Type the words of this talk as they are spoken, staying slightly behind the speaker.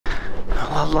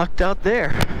I lucked out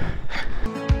there.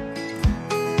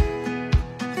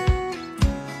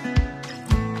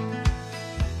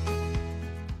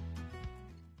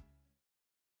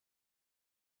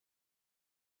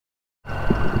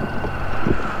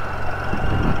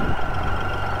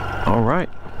 All right,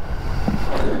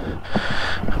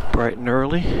 bright and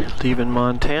early, leaving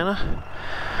Montana.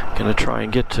 Gonna try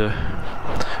and get to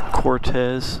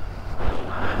Cortez,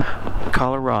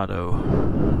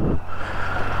 Colorado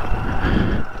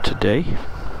today.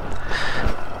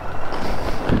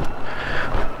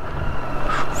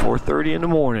 4:30 in the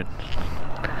morning.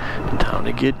 Time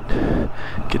to get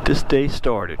this day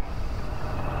started.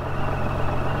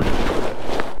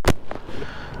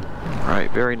 All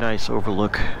right, very nice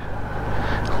overlook.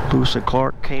 Lewis and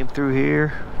Clark came through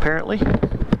here apparently,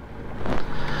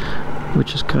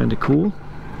 which is kind of cool.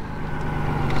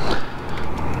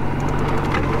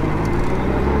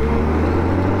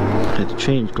 Had to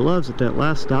change gloves at that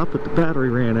last stop, but the battery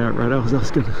ran out right. I was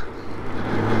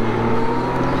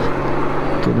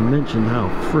gonna mention how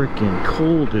freaking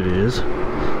cold it is.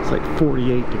 It's like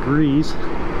 48 degrees.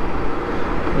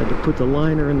 Had to put the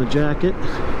liner in the jacket.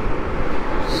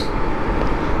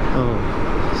 Oh,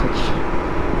 such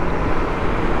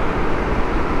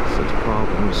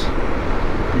problems.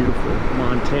 Beautiful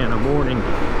Montana morning.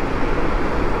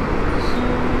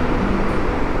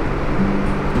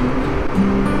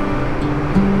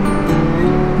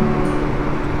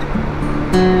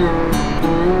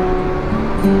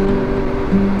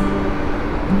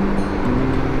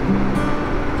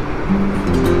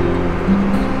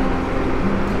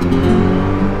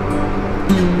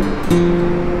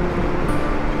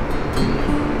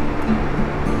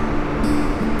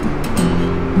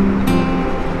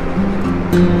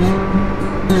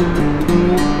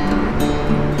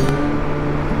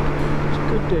 It's a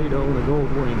good day to own a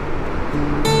GoldWing.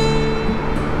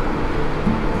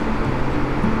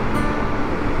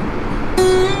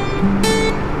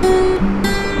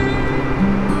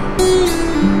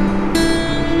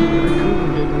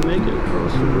 Didn't make it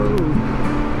across the road.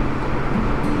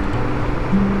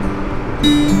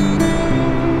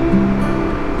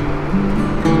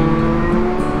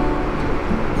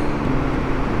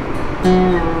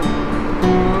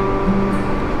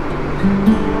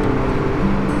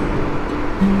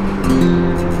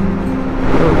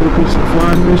 We'll do some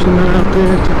fly fishing out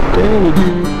there today.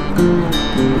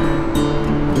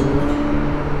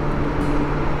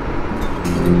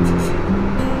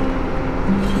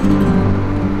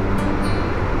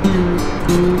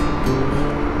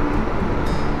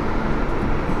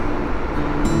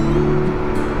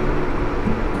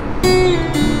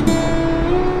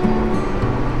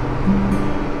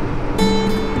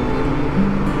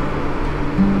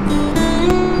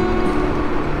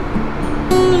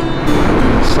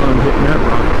 Sun hitting that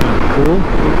rock, kind of cool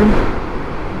looking.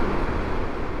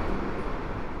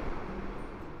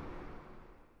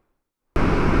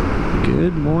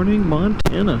 Good morning,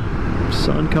 Montana.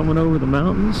 Sun coming over the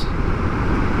mountains.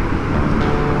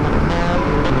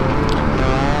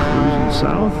 Cruising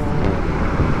south.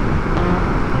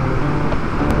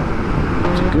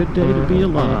 It's a good day to be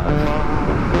alive.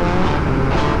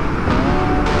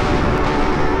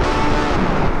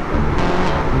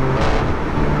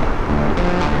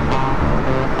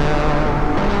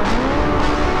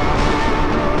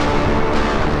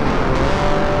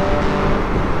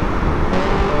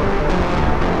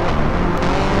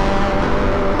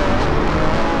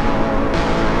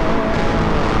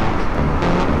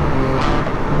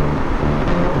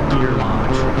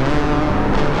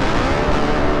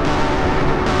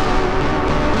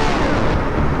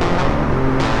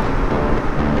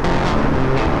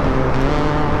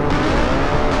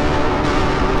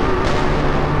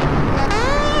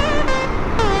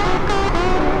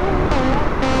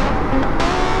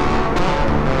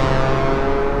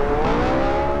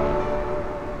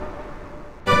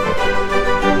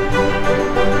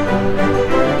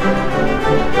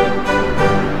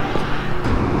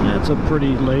 That's a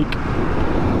pretty lake.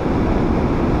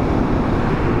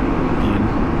 And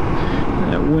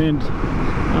that wind,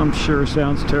 I'm sure,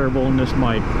 sounds terrible in this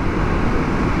mic.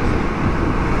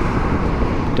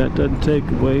 But that doesn't take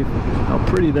away how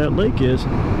pretty that lake is,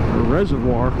 or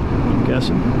reservoir, I'm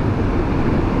guessing.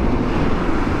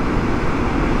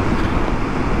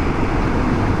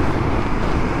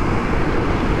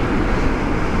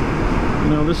 You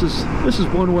know, this is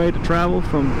one way to travel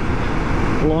from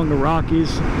along the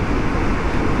Rockies,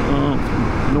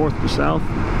 north to south.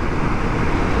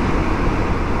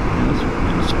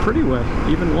 And it's a pretty way,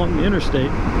 even along the interstate.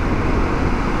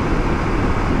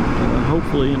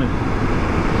 Hopefully in a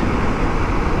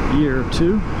year or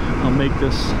two, I'll make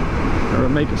this or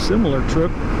make a similar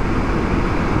trip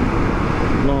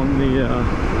along the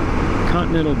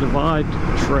Continental Divide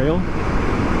Trail.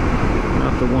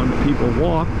 Not the one that people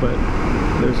walk, but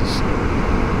there's a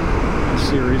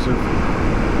series of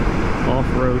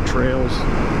off-road trails,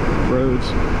 roads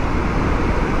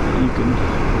that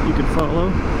you can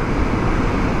follow.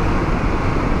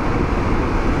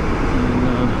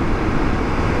 And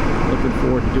looking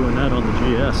forward to doing that on the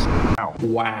GS.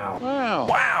 Wow. Wow.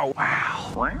 Wow.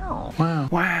 Wow. Wow. Wow.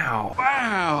 Wow.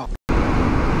 Wow.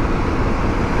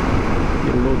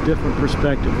 Get a little different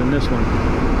perspective than this one.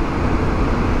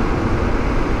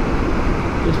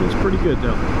 This one's pretty good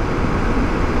though.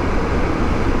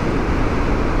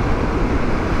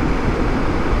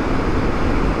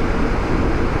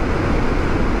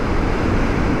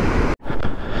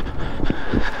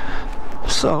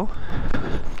 So,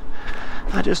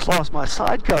 I just lost my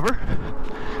side cover.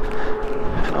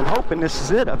 I'm hoping this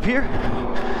is it up here.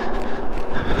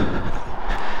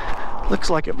 Looks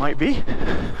like it might be.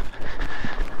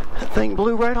 That thing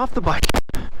blew right off the bike.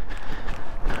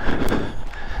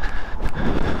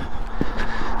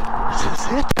 Is this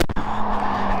it?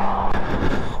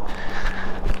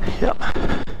 Yep.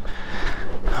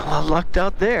 Well, I lucked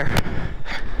out there.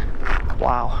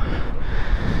 Wow.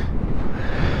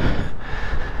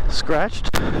 Scratched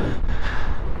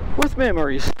with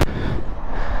memories.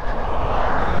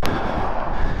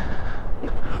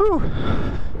 Whew.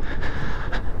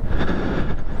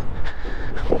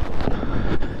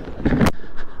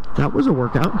 That was a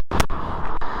workout.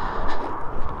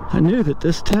 I knew that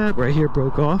this tab right here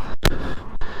broke off.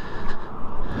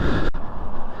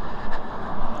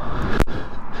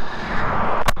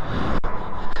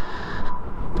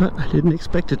 But I didn't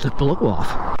expect it to blow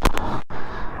off.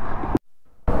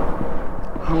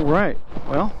 Alright,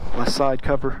 well, my side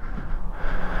cover.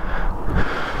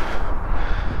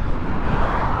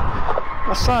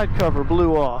 My side cover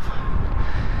blew off.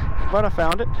 But I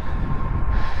found it.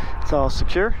 It's all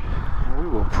secure. And we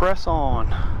will press on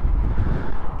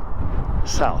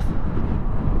south.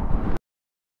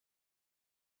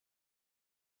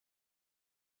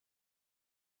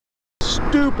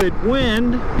 Stupid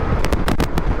wind.